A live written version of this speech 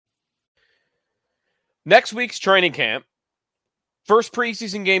Next week's training camp, first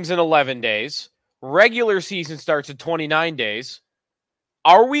preseason games in 11 days, regular season starts in 29 days.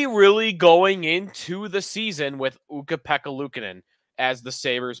 Are we really going into the season with Ukko-Pekka Luukkonen as the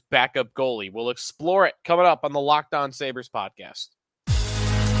Sabres' backup goalie? We'll explore it coming up on the Locked On Sabres podcast.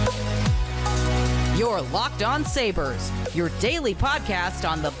 Your Locked On Sabres, your daily podcast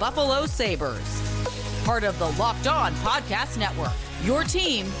on the Buffalo Sabres. Part of the Locked On Podcast Network, your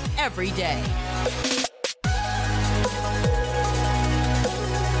team every day.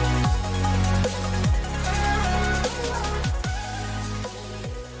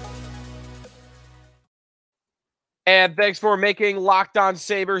 And thanks for making Locked On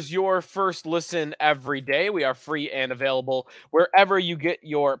Sabres your first listen every day. We are free and available wherever you get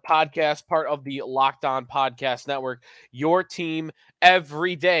your podcast, part of the Locked On Podcast Network, your team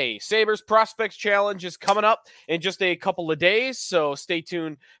every day. Sabres Prospects Challenge is coming up in just a couple of days, so stay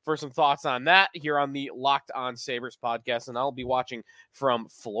tuned for some thoughts on that here on the Locked On Sabres podcast, and I'll be watching from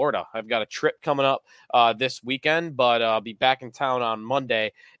Florida. I've got a trip coming up this weekend, but I'll be back in town on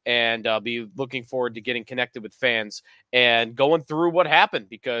Monday, and I'll be looking forward to getting connected with fans and going through what happened,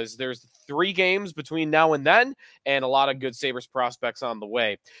 because there's 3 games between now and then and a lot of good Sabres prospects on the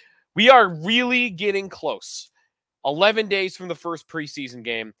way. We are really getting close. 11 days from the first preseason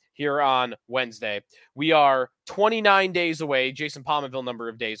game here on Wednesday. We are 29 days away, Jason Pominville number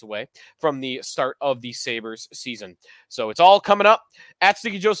of days away, from the start of the Sabres season. So it's all coming up at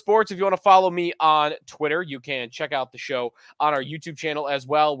Sticky Joe Sports. If you want to follow me on Twitter, you can check out the show on our YouTube channel as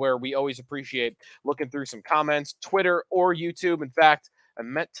well, where we always appreciate looking through some comments, Twitter or YouTube. In fact, I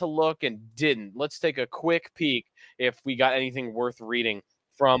meant to look and didn't. Let's take a quick peek if we got anything worth reading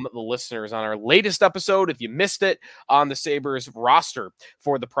from the listeners on our latest episode. If you missed it, on the Sabres roster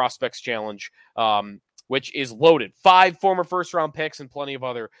for the Prospects Challenge, which is loaded. 5 former first-round picks and plenty of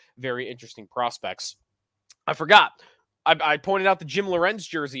other very interesting prospects. I forgot. I pointed out the Jim Lorenz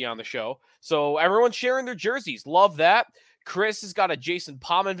jersey on the show, so everyone's sharing their jerseys. Love that. Chris has got a Jason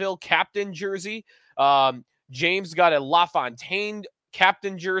Pominville captain jersey. James got a LaFontaine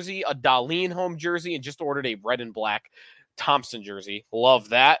captain jersey, a Dahlin home jersey, and just ordered a red and black Thompson jersey. Love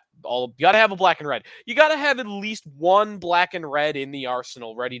that. You got to have a black and red. You got to have at least one black and red in the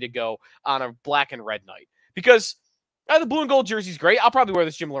arsenal ready to go on a black and red night, because the blue and gold jersey is great. I'll probably wear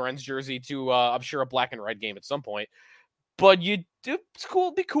this Jim Lorenz jersey to, I'm sure, a black and red game at some point. But it's cool.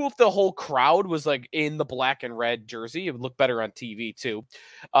 It'd be cool if the whole crowd was like in the black and red jersey. It would look better on TV too.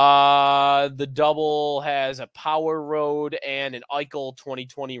 The double has a Power Road and an Eichel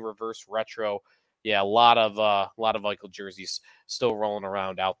 2020 reverse retro. Yeah, a lot of Eichel jerseys still rolling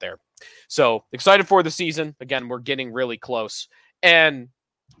around out there. So excited for the season. Again, we're getting really close. And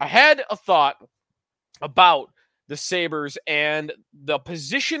I had a thought about the Sabres and the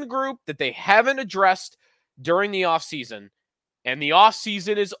position group that they haven't addressed during the offseason. And the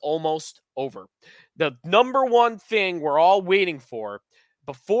offseason is almost over. The number one thing we're all waiting for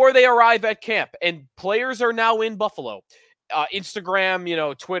before they arrive at camp, and players are now in Buffalo,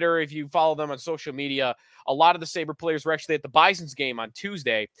 Instagram, Twitter, if you follow them on social media, a lot of the Sabre players were actually at the Bison's game on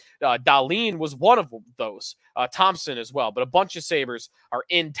Tuesday. Dahlin was one of those, Thompson as well, but a bunch of Sabres are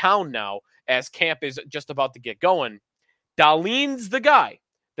in town now as camp is just about to get going. Dahlin's the guy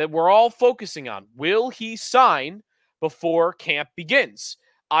that we're all focusing on. Will he sign before camp begins?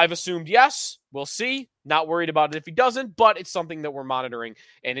 I've assumed yes. We'll see. Not worried about it if he doesn't, but it's something that we're monitoring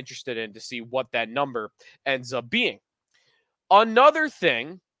and interested in to see what that number ends up being. Another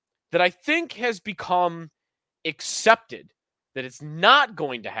thing that I think has become accepted that it's not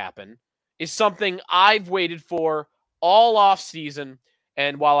going to happen is something I've waited for all off season.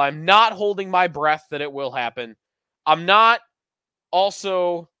 And while I'm not holding my breath that it will happen, I'm not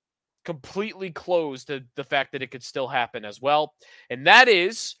also completely closed to the fact that it could still happen as well. And that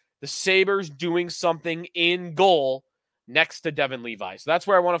is the Sabres doing something in goal next to Devin Levi. So that's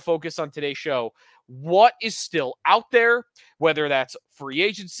where I want to focus on today's show. What is still out there, whether that's free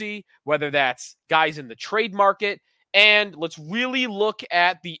agency, whether that's guys in the trade market, and let's really look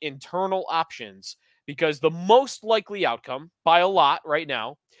at the internal options, because the most likely outcome by a lot right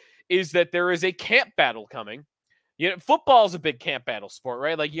now is that there is a camp battle coming. Football is a big camp battle sport,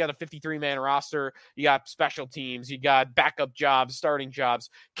 right? Like, you got a 53-man roster, you got special teams, you got backup jobs, starting jobs.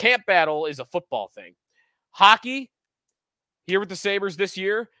 Camp battle is a football thing. Hockey, here with the Sabres this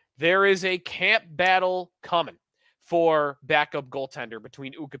year, there is a camp battle coming for backup goaltender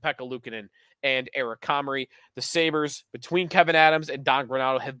between Ukko-Pekka Luukkonen and Eric Comrie. The Sabres, between Kevin Adams and Don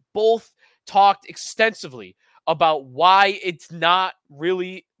Granato, have both talked extensively about why it's not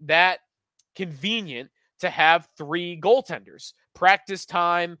really that convenient to have 3 goaltenders. practice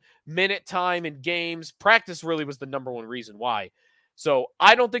time, minute time in games. Practice really was the number one reason why. So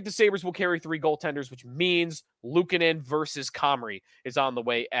I don't think the Sabres will carry 3 goaltenders, which means Luukkonen versus Comrie is on the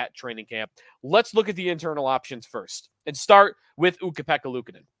way at training camp. Let's look at the internal options first and start with Ukko-Pekka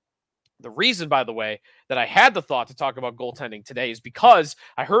Luukkonen. The reason, by the way, that I had the thought to talk about goaltending today is because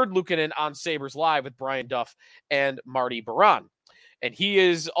I heard Luukkonen on Sabres Live with Brian Duff and Marty Baran. And he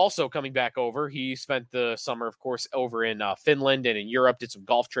is also coming back over. He spent the summer, of course, over in Finland and in Europe, did some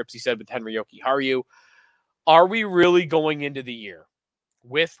golf trips, he said, with Henri Jokiharju. Are we really going into the year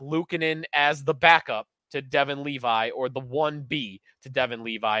with Luukkonen as the backup to Devin Levi or the 1B to Devin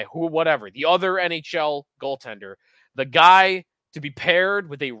Levi, whatever, the other NHL goaltender, the guy to be paired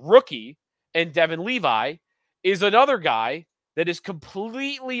with a rookie and Devin Levi is another guy that is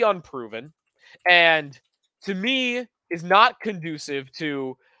completely unproven and to me is not conducive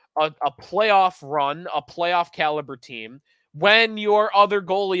to a playoff run, a playoff caliber team when your other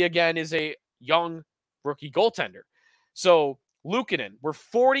goalie again is a young rookie goaltender. So Luukkonen, we're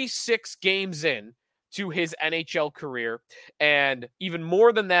 46 games in to his NHL career, and even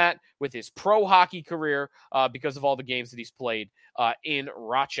more than that with his pro hockey career because of all the games that he's played in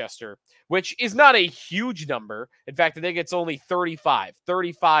Rochester, which is not a huge number. In fact, I think it's only 35.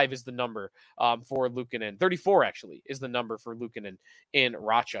 35 is the number for Luukkonen. 34, actually, is the number for Luukkonen in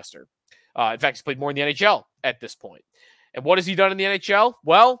Rochester. In fact, he's played more in the NHL at this point. And what has he done in the NHL?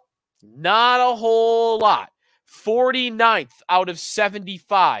 Well, not a whole lot. 49th out of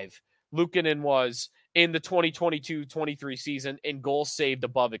 75, Luukkonen was in the 2022-23 season in goals saved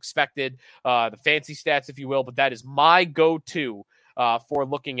above expected. The fancy stats, if you will, but that is my go-to for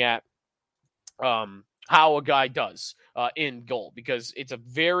looking at how a guy does in goal, because it's a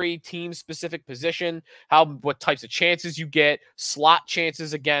very team-specific position, what types of chances you get, slot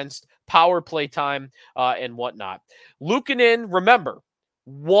chances against, power play time, and whatnot. Luukkonen, remember,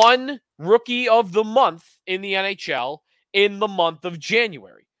 won Rookie of the Month in the NHL in the month of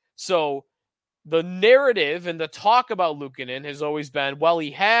January. So the narrative and the talk about Luukkonen has always been, well,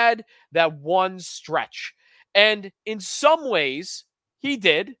 he had that one stretch. And in some ways, he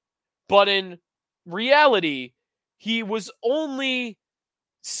did. But in reality, he was only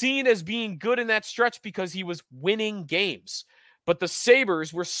seen as being good in that stretch because he was winning games. But the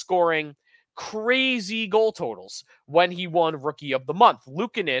Sabres were scoring crazy goal totals when he won Rookie of the Month.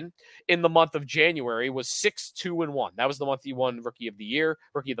 Luukkonen in the month of January was 6-2-1. That was the month he won Rookie of the Year,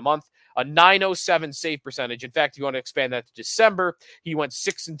 Rookie of the Month, a .907 save percentage. In fact, if you want to expand that to December, he went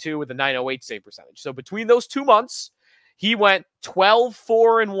 6-2 with a .908 save percentage. So between those 2 months, he went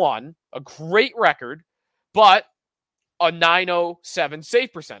 12-4-1, a great record, but a .907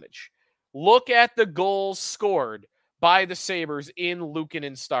 save percentage. Look at the goals scored by the Sabres in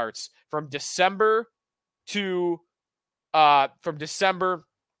Luukkonen starts from December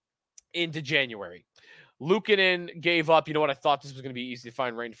into January. Luukkonen gave up. You know what? I thought this was going to be easy to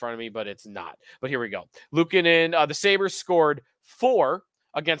find right in front of me, but it's not. But here we go. Luukkonen, the Sabres scored 4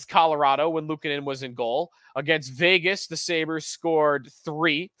 against Colorado when Luukkonen was in goal. Against Vegas, the Sabres scored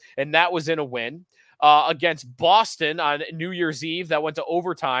 3, and that was in a win. Against Boston on New Year's Eve, that went to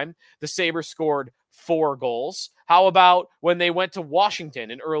overtime, the Sabres scored 4 goals. How about when they went to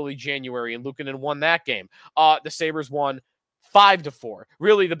Washington in early January and Luukkonen won that game? The Sabres won 5-4.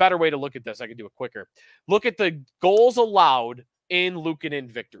 Really, the better way to look at this, I could do it quicker. Look at the goals allowed in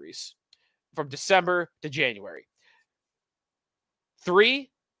Luukkonen victories from December to January. 3,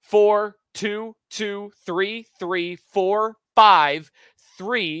 4, 2, 2, 3, 3, 4, 5,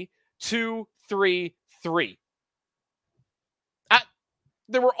 3, 2, 3, 3.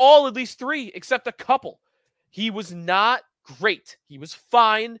 They were all at least 3, except a couple. He was not great. He was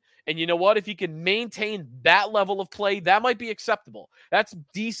fine. And you know what? If he can maintain that level of play, that might be acceptable. That's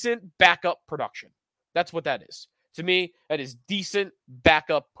decent backup production. That's what that is. To me, that is decent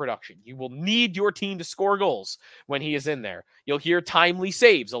backup production. You will need your team to score goals when he is in there. You'll hear timely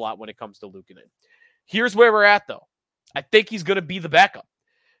saves a lot when it comes to Luukkonen. Here's where we're at, though. I think he's going to be the backup.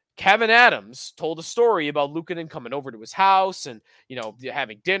 Kevin Adams told a story about Luukkonen coming over to his house and,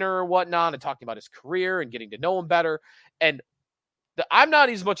 having dinner or whatnot and talking about his career and getting to know him better. And I'm not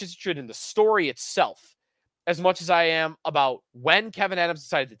as much interested in the story itself as much as I am about when Kevin Adams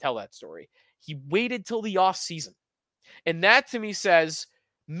decided to tell that story. He waited till the off season. And that to me says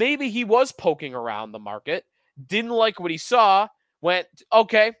maybe he was poking around the market, didn't like what he saw, went,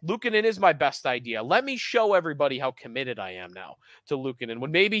 okay, Luukkonen is my best idea. Let me show everybody how committed I am now to Luukkonen,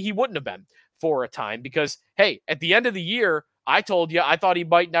 when maybe he wouldn't have been for a time because, hey, at the end of the year, I told you I thought he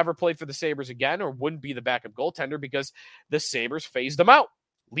might never play for the Sabres again or wouldn't be the backup goaltender because the Sabres phased him out.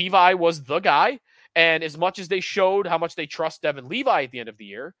 Levi was the guy, And as much as they showed how much they trust Devin Levi at the end of the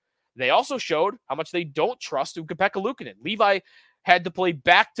year, they also showed how much they don't trust Ukko-Pekka Luukkonen. Levi had to play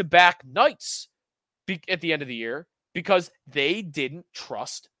back-to-back nights at the end of the year because they didn't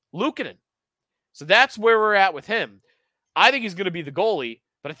trust Luukkonen. So that's where we're at with him. I think he's going to be the goalie,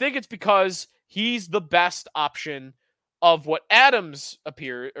 but I think it's because he's the best option of what Adams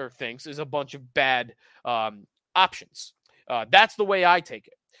thinks is a bunch of bad options. That's the way I take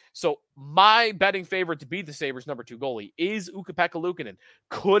it. So my betting favorite to be the Sabres' number 2 goalie is Ukko-Pekka Luukkonen.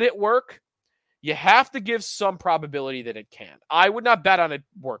 Could it work? You have to give some probability that it can. I would not bet on it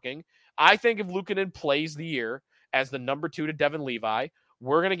working. I think if Luukkonen plays the year as the number 2 to Devin Levi,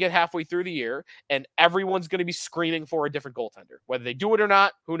 we're going to get halfway through the year, and everyone's going to be screaming for a different goaltender. Whether they do it or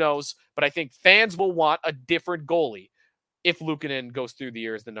not, who knows? But I think fans will want a different goalie if Luukkonen goes through the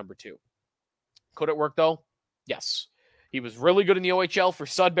year as the number 2. Could it work, though? Yes. He was really good in the OHL for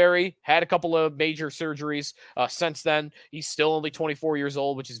Sudbury, had a couple of major surgeries since then. He's still only 24 years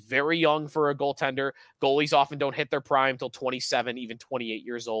old, which is very young for a goaltender. Goalies often don't hit their prime until 27, even 28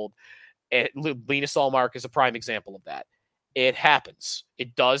 years old. And Linus Ullmark is a prime example of that. It happens.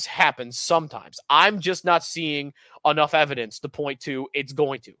 It does happen sometimes. I'm just not seeing enough evidence to point to it's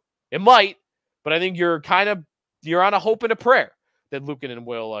going to. It might, but I think you're on a hope and a prayer that Luukkonen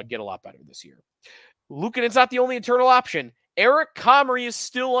will get a lot better this year. Luukkonen's not the only internal option. Eric Comrie is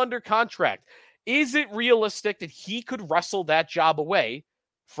still under contract. Is it realistic that he could wrestle that job away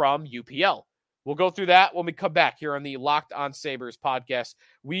from UPL? We'll go through that when we come back here on the Locked On Sabres podcast.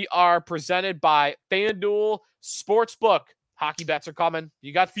 We are presented by FanDuel Sportsbook. Hockey bets are coming.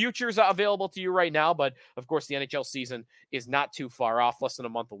 You got futures available to you right now, but of course the NHL season is not too far off, less than a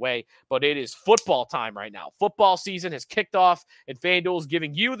month away, but it is football time right now. Football season has kicked off, and FanDuel is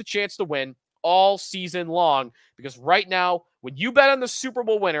giving you the chance to win all season long, because right now, when you bet on the Super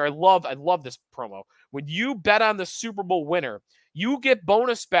Bowl winner, I love this promo. When you bet on the Super Bowl winner, you get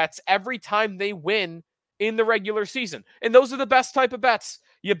bonus bets every time they win in the regular season. And those are the best type of bets.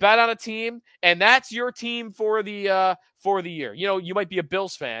 You bet on a team, and that's your team for the year. You know, you might be a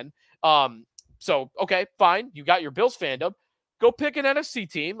Bills fan. So okay, fine. You got your Bills fandom. Go pick an NFC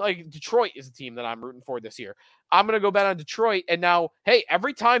team. Like Detroit is a team that I'm rooting for this year. I'm going to go bet on Detroit. And now, hey,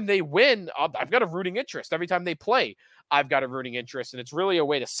 every time they win, I've got a rooting interest. Every time they play, I've got a rooting interest. And it's really a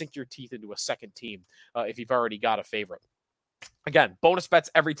way to sink your teeth into a second team if you've already got a favorite. Again, bonus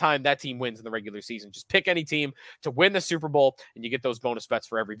bets every time that team wins in the regular season. Just pick any team to win the Super Bowl, and you get those bonus bets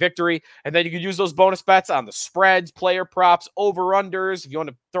for every victory. And then you can use those bonus bets on the spreads, player props, over-unders. If you want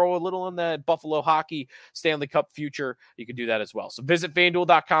to throw a little in the Buffalo Hockey Stanley Cup future, you can do that as well. So visit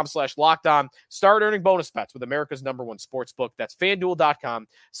FanDuel.com/lockedon. Start earning bonus bets with America's #1 sportsbook. That's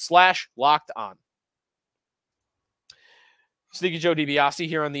FanDuel.com/lockedon. Sneaky Joe DiBiase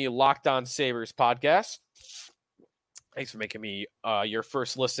here on the Locked On Sabres podcast. Thanks for making me your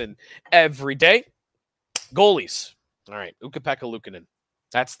first listen every day. Goalies. All right, Ukko-Pekka Luukkonen.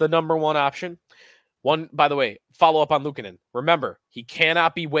 That's the number 1 option. By the way, follow up on Luukkonen. Remember, he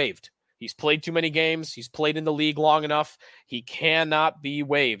cannot be waived. He's played too many games. He's played in the league long enough. He cannot be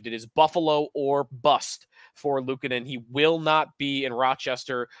waived. It is Buffalo or bust for Luukkonen. He will not be in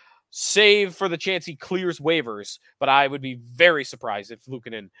Rochester, save for the chance he clears waivers, but I would be very surprised if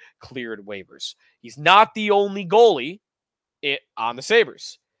Luukkonen cleared waivers. He's not the only goalie on the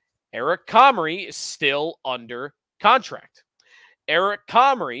Sabres. Eric Comrie is still under contract. Eric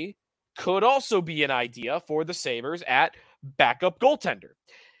Comrie could also be an idea for the Sabres at backup goaltender.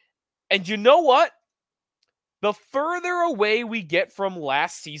 And you know what? The further away we get from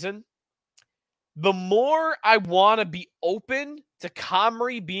last season, the more I want to be open to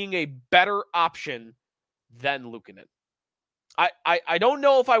Comrie being a better option than Luukkonen. I don't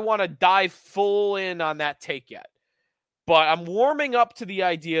know if I want to dive full in on that take yet, but I'm warming up to the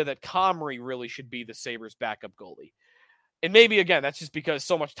idea that Comrie really should be the Sabres' backup goalie. And maybe, again, that's just because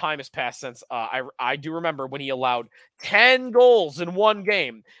so much time has passed since I do remember when he allowed 10 goals in one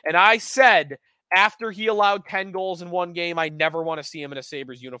game. And I said after he allowed 10 goals in one game, I never want to see him in a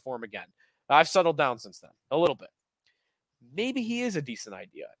Sabres uniform again. I've settled down since then, a little bit. Maybe he is a decent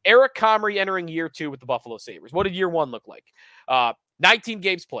idea. Eric Comrie entering year 2 with the Buffalo Sabres. What did year 1 look like? 19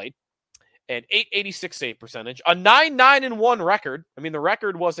 games played, an .886 save percentage, a 9-9-1 record. I mean, the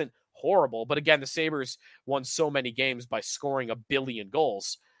record wasn't horrible, but again, the Sabres won so many games by scoring 1 billion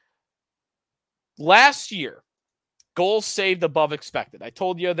goals. Last year, goals saved above expected. I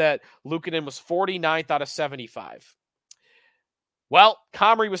told you that Luukkonen was 49th out of 75. Well,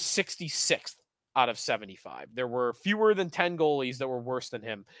 Comrie was 66th out of 75. There were fewer than 10 goalies that were worse than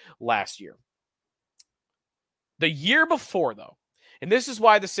him last year. The year before, though, And this is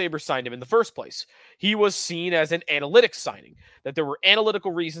why the Sabres signed him in the first place. He was seen as an analytics signing, that there were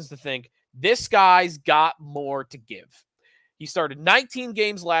analytical reasons to think this guy's got more to give. He started 19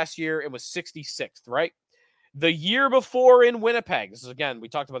 games last year and was 66th, right? The year before in Winnipeg, this is again, we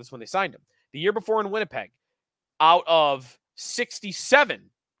talked about this when they signed him. The year before in Winnipeg, out of 67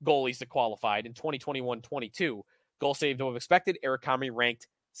 goalies that qualified in 2021-22, goal saved above expected, Eric Comrie ranked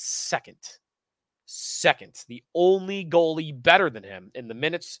second. The only goalie better than him in the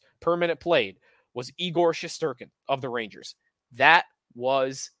minutes per minute played was Igor Shesterkin of the Rangers. That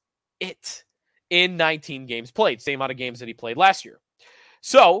was it in 19 games played, same amount of games that he played last year.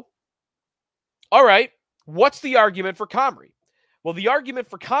 So, all right, what's the argument for Comrie? Well, the argument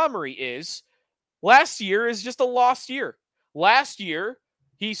for Comrie is last year is just a lost year. Last year,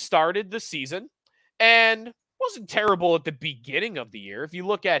 he started the season and wasn't terrible at the beginning of the year. If you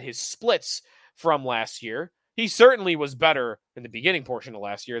look at his splits from last year, he certainly was better in the beginning portion of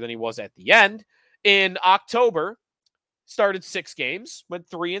last year than he was at the end. In October, started 6 games, went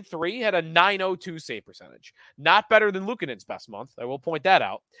 3-3, had a .902 save percentage. Not better than Luukkonen's best month. I will point that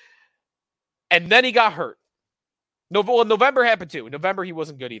out. And then he got hurt. November happened too. In November, he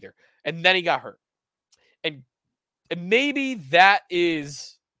wasn't good either. And then he got hurt. And maybe that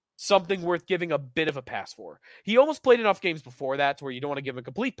is something worth giving a bit of a pass for. He almost played enough games before that to where you don't want to give him a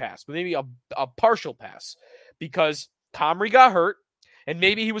complete pass, but maybe a partial pass, because Comrie got hurt and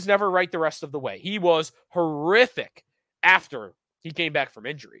maybe he was never right the rest of the way. He was horrific after he came back from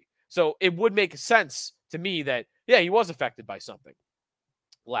injury. So it would make sense to me that, yeah, he was affected by something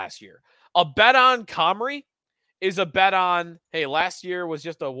last year. A bet on Comrie is a bet on, hey, last year was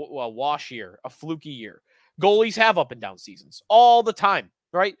just a wash year, a fluky year. Goalies have up and down seasons all the time.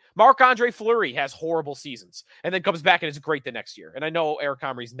 Right? Marc-Andre Fleury has horrible seasons and then comes back and is great the next year. And I know Eric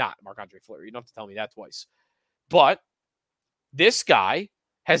Comrie's not Marc-Andre Fleury. You don't have to tell me that twice. But this guy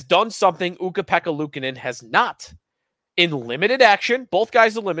has done something Ukko-Pekka Luukkonen has not. In limited action, both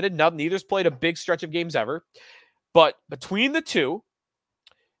guys are limited. Neither's played a big stretch of games ever. But between the two,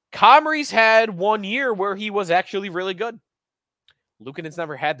 Comrie's had 1 year where he was actually really good. Luukkonen's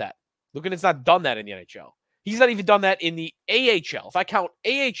never had that. Luukkonen's not done that in the NHL. He's not even done that in the AHL. If I count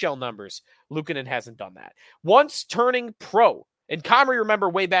AHL numbers, Luukkonen hasn't done that. Once turning pro, and Comrie, remember,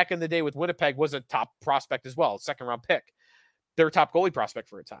 way back in the day with Winnipeg, was a top prospect as well, second-round pick. Their top goalie prospect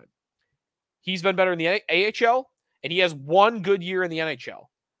for a time. He's been better in the AHL, and he has 1 good year in the NHL.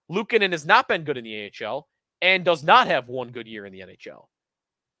 Luukkonen has not been good in the AHL and does not have 1 good year in the NHL.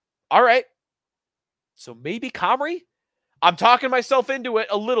 All right. So maybe Comrie? I'm talking myself into it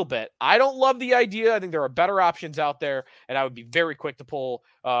a little bit. I don't love the idea. I think there are better options out there, and I would be very quick to pull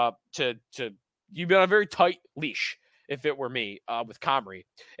you've been on a very tight leash if it were me with Comrie.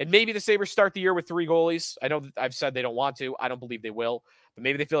 And maybe the Sabres start the year with 3 goalies. I know that I've said they don't want to. I don't believe they will. But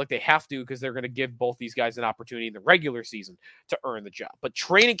maybe they feel like they have to because they're going to give both these guys an opportunity in the regular season to earn the job. But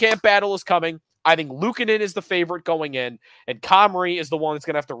training camp battle is coming. I think Luukkonen is the favorite going in, and Comrie is the one that's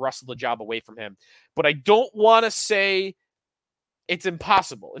going to have to wrestle the job away from him. But I don't want to say it's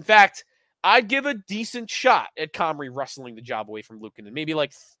impossible. In fact, I'd give a decent shot at Comrie wrestling the job away from Luukkonen, maybe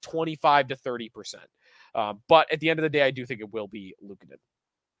like 25 to 30%. But at the end of the day, I do think it will be Luukkonen.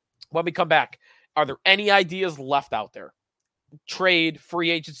 When we come back, are there any ideas left out there? Trade, free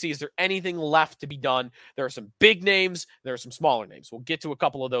agency, is there anything left to be done? There are some big names, there are some smaller names. We'll get to a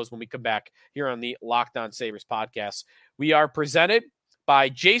couple of those when we come back here on the Locked On Sabres podcast. We are presented by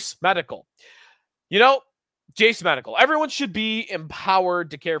Jace Medical. You know, Jace Medical, everyone should be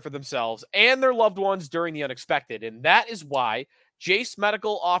empowered to care for themselves and their loved ones during the unexpected, and that is why Jace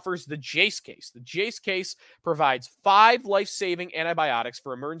Medical offers the Jace Case. The Jace Case provides 5 life-saving antibiotics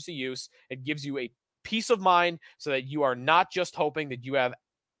for emergency use. It gives you a peace of mind so that you are not just hoping that you have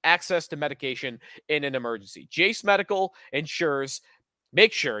access to medication in an emergency. Jace Medical ensures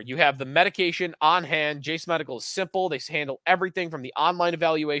make sure you have the medication on hand. Jace Medical is simple. They handle everything from the online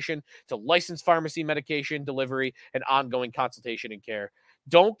evaluation to licensed pharmacy medication delivery and ongoing consultation and care.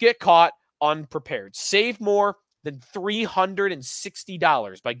 Don't get caught unprepared. Save more than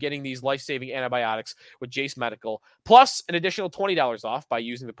 $360 by getting these life-saving antibiotics with Jace Medical, plus an additional $20 off by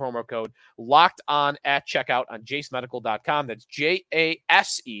using the promo code LOCKEDON at checkout on jacemedical.com. That's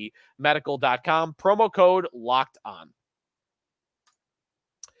JASE medical.com. Promo code LOCKEDON.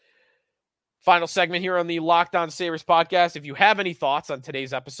 Final segment here on the Locked On Sabres podcast. If you have any thoughts on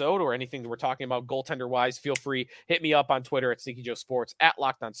today's episode or anything that we're talking about goaltender-wise, feel free, hit me up on Twitter at Sneaky Joe Sports, at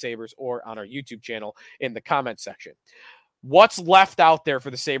Locked On Sabres, or on our YouTube channel in the comment section. What's left out there for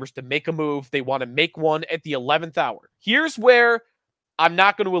the Sabres to make a move? They want to make one at the 11th hour. Here's where I'm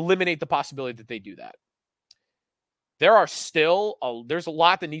not going to eliminate the possibility that they do that. there's a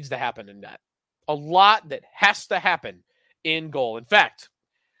lot that needs to happen in that. A lot that has to happen in goal. In fact,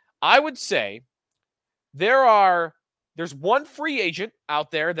 I would say there's one free agent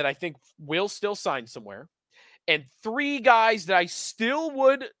out there that I think will still sign somewhere, and 3 guys that I still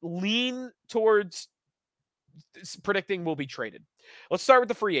would lean towards predicting will be traded. Let's start with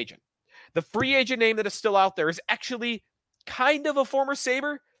the free agent. The free agent name that is still out there is actually kind of a former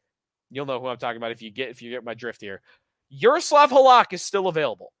Sabre. You'll know who I'm talking about if you get my drift here. Yaroslav Halak is still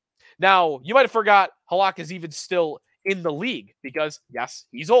available. Now, you might have forgot Halak is even still in the league because, yes,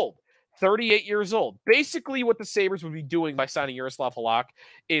 he's old. 38 years old. Basically, what the Sabres would be doing by signing Yaroslav Halak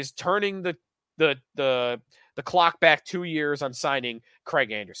is turning the clock back 2 years on signing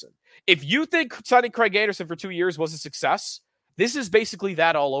Craig Anderson. If you think signing Craig Anderson for 2 years was a success, this is basically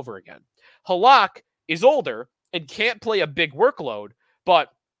that all over again. Halak is older and can't play a big workload, but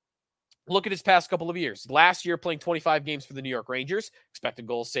look at his past couple of years. Last year, playing 25 games for the New York Rangers, expected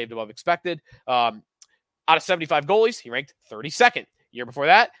goals saved above expected. Out of 75 goalies, he ranked 32nd. Year before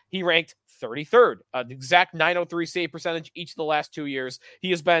that, he ranked 33rd. The exact .903 save percentage each of the last 2 years. He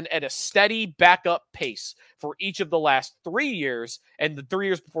has been at a steady backup pace for each of the last 3 years. And the 3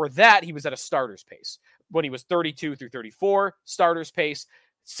 years before that, he was at a starter's pace. When he was 32 through 34, starter's pace.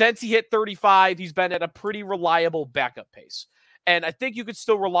 Since he hit 35, he's been at a pretty reliable backup pace. And I think you could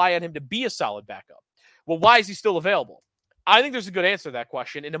still rely on him to be a solid backup. Well, why is he still available? I think there's a good answer to that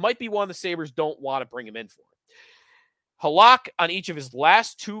question, and it might be one the Sabres don't want to bring him in for. Halak, on each of his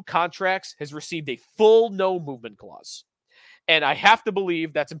last 2 contracts, has received a full no-movement clause. And I have to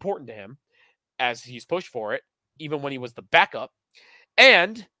believe that's important to him, as he's pushed for it, even when he was the backup.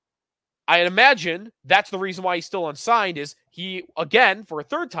 And I imagine that's the reason why he's still unsigned, is he, again, for a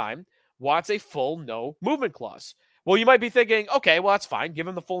third time, wants a full no-movement clause. Well, you might be thinking, okay, well, that's fine. Give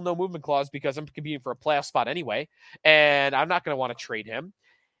him the full no-movement clause because I'm competing for a playoff spot anyway, and I'm not going to want to trade him.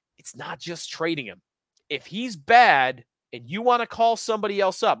 It's not just trading him. If he's bad and you want to call somebody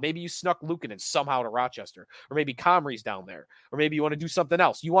else up, maybe you snuck Luukkonen somehow to Rochester, or maybe Comrie's down there, or maybe you want to do something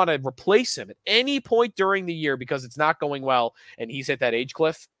else. You want to replace him at any point during the year because it's not going well and he's hit that age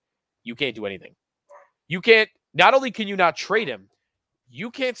cliff, you can't do anything. You can't, not only can you not trade him, you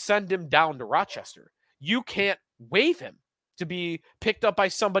can't send him down to Rochester. You can't waive him to be picked up by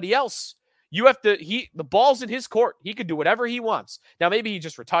somebody else. You have to, the ball's in his court. He can do whatever he wants. Now, maybe he'd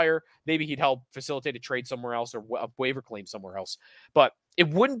just retire. Maybe he'd help facilitate a trade somewhere else or a waiver claim somewhere else. But it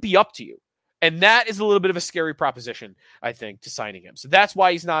wouldn't be up to you. And that is a little bit of a scary proposition, I think, to signing him. So that's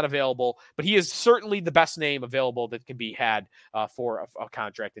why he's not available. But he is certainly the best name available that can be had for a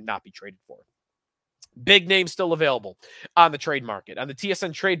contract and not be traded for. Big name still available on the trade market. On the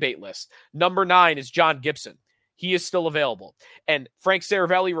TSN trade bait list, number 9 is John Gibson. He is still available. And Frank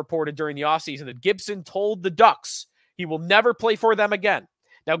Saravelli reported during the offseason that Gibson told the Ducks he will never play for them again.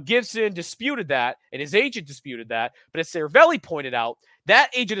 Now, Gibson disputed that, and his agent disputed that. But as Saravelli pointed out, that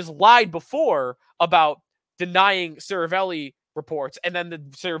agent has lied before about denying Saravelli reports, and then the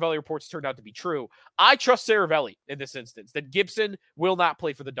Saravelli reports turned out to be true. I trust Saravelli in this instance, that Gibson will not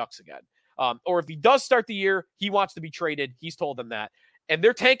play for the Ducks again. Or if he does start the year, he wants to be traded. He's told them that. And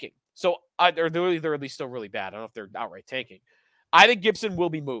they're tanking. So they're at least still really bad. I don't know if they're outright tanking. I think Gibson will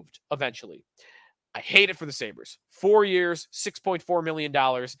be moved eventually. I hate it for the Sabres. 4 years, $6.4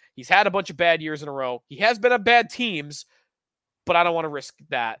 million. He's had a bunch of bad years in a row. He has been on bad teams, but I don't want to risk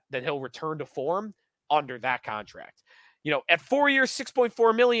that he'll return to form under that contract. You know, at 4 years,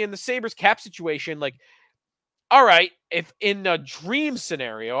 $6.4 million, the Sabres cap situation, like, all right, if in a dream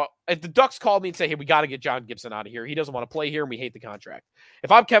scenario, if the Ducks called me and say, hey, we got to get John Gibson out of here. He doesn't want to play here and we hate the contract.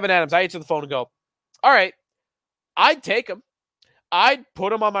 If I'm Kevin Adams, I answer the phone and go, all right, I'd take him. I'd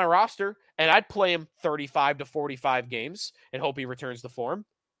put him on my roster and I'd play him 35 to 45 games and hope he returns to form.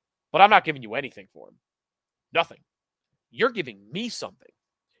 But I'm not giving you anything for him. Nothing. You're giving me something.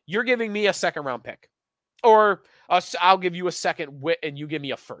 You're giving me a second round pick. Or I'll give you a second and you give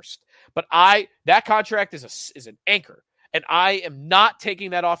me a first. But that contract is an anchor. And I am not taking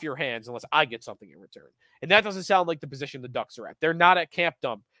that off your hands unless I get something in return. And that doesn't sound like the position the Ducks are at. They're not at cap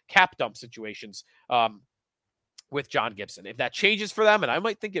dump situations with John Gibson. If that changes for them, and I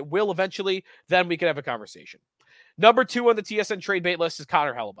might think it will eventually, then we can have a conversation. Number 2 on the TSN trade bait list is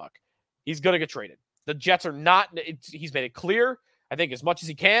Connor Hellebuck. He's going to get traded. The Jets are not, he's made it clear, I think as much as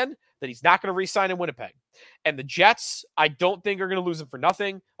he can, that he's not going to re-sign in Winnipeg. And the Jets, I don't think are going to lose him for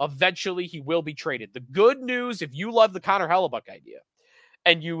nothing. Eventually, he will be traded. The good news, if you love the Connor Hellebuck idea,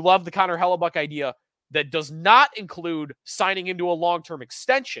 and you love the Connor Hellebuck idea that does not include signing into a long-term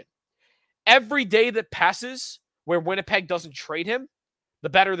extension, every day that passes where Winnipeg doesn't trade him, the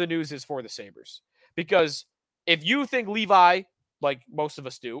better the news is for the Sabres. Because if you think Levi, like most of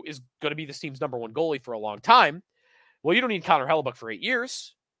us do, is going to be this team's number one goalie for a long time, well, you don't need Connor Hellebuck for 8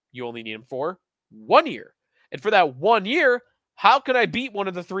 years. You only need him for 1 year. And for that 1 year, how can I beat one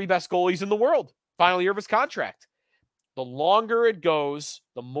of the 3 best goalies in the world? Final year of his contract. The longer it goes,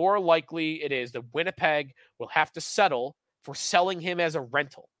 the more likely it is that Winnipeg will have to settle for selling him as a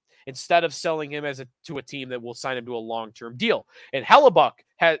rental instead of selling him to a team that will sign him to a long-term deal. And Hellebuck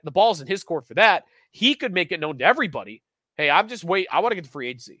had the balls in his court for that. He could make it known to everybody, hey, I want to get to free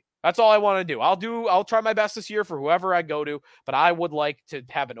agency. That's all I want to do. I'll try my best this year for whoever I go to, but I would like to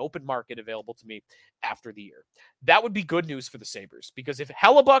have an open market available to me after the year. That would be good news for the Sabres, because if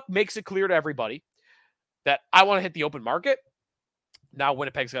Hellebuck makes it clear to everybody that I want to hit the open market, now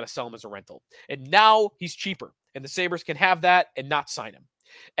Winnipeg's got to sell him as a rental. And now he's cheaper, and the Sabres can have that and not sign him.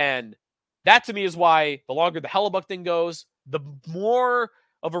 And that to me is why the longer the Hellebuck thing goes, the more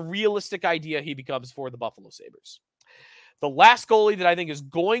of a realistic idea he becomes for the Buffalo Sabres. The last goalie that I think is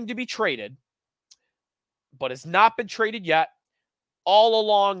going to be traded, but has not been traded yet, all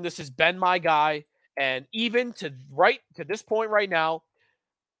along this has been my guy, and even to this point right now,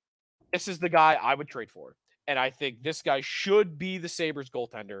 this is the guy I would trade for. And I think this guy should be the Sabres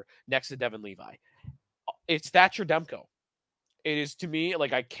goaltender next to Devin Levi. It's Thatcher Demko. It is, to me,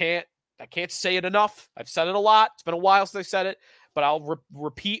 like I can't say it enough. I've said it a lot. It's been a while since I said it, but I'll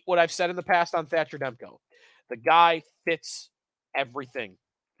repeat what I've said in the past on Thatcher Demko. The guy fits everything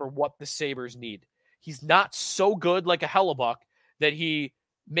for what the Sabres need. He's not so good like a Hellebuck that he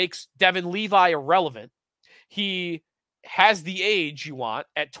makes Devin Levi irrelevant. He has the age you want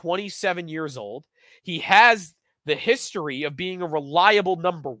at 27 years old. He has the history of being a reliable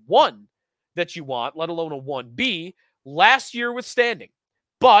number one that you want, let alone a 1B, last year withstanding.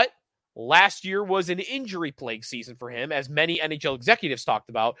 But last year was an injury-plagued season for him, as many NHL executives talked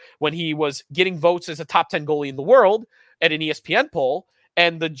about when he was getting votes as a top 10 goalie in the world at an ESPN poll,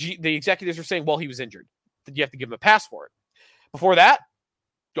 and the executives were saying, well, he was injured. You have to give him a pass for it. Before that,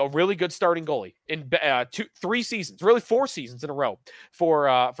 a really good starting goalie in 3 seasons, really 4 seasons in a row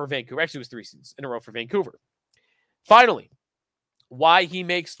for Vancouver. Actually, it was 3 seasons in a row for Vancouver. Finally, why he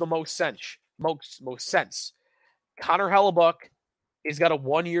makes the most sense. Connor Hellebuck has got a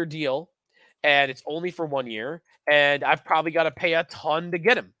 1-year deal, and it's only for 1 year, and I've probably got to pay a ton to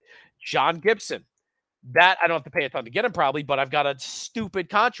get him. John Gibson, that I don't have to pay a ton to get him probably, but I've got a stupid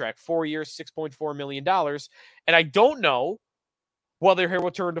contract, 4 years, $6.4 million, and I don't know whether he'll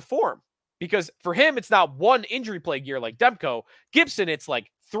return to form, because for him, it's not one injury plague year like Demko. Gibson, it's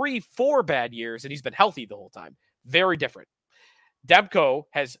like 3-4 bad years, and he's been healthy the whole time. Very different. Demko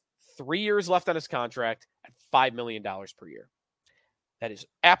has 3 years left on his contract at $5 million per year. That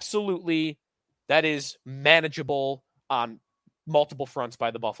is manageable on multiple fronts by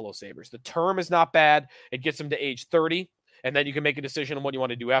the Buffalo Sabres. The term is not bad. It gets him to age 30, and then you can make a decision on what you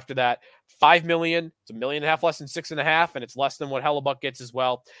want to do after that. $5 million, it's $1.5 million less than $6.5 million, and it's less than what Hellebuck gets as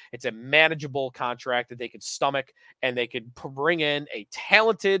well. It's a manageable contract that they could stomach, and they could bring in a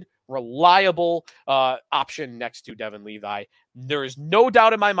talented, reliable option next to Devin Levi. There is no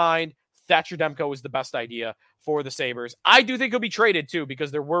doubt in my mind Thatcher Demko is the best idea for the Sabres. I do think he'll be traded too,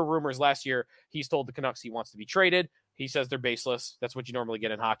 because there were rumors last year. He's told the Canucks he wants to be traded. He says they're baseless. That's what you normally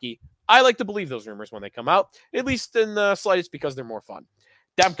get in hockey. I like to believe those rumors when they come out, at least in the slightest, because they're more fun.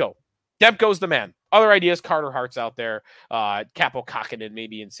 Demko's the man. Other ideas, Carter Hart's out there. Capo Kakinen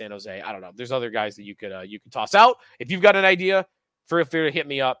maybe in San Jose. I don't know. There's other guys that you could toss out. If you've got an idea, feel free to hit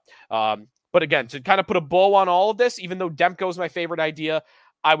me up. But again, to kind of put a bow on all of this, even though Demko's my favorite idea,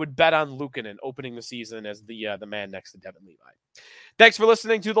 I would bet on Luukkonen opening the season as the man next to Devin Levi. Thanks for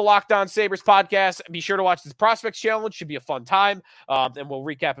listening to the Locked On Sabres podcast. Be sure to watch this Prospects Challenge. Should be a fun time. And we'll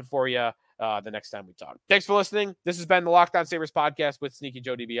recap it for you the next time we talk. Thanks for listening. This has been the Locked On Sabres podcast with Sneaky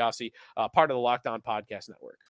Joe DiBiase, part of the Locked On Podcast Network.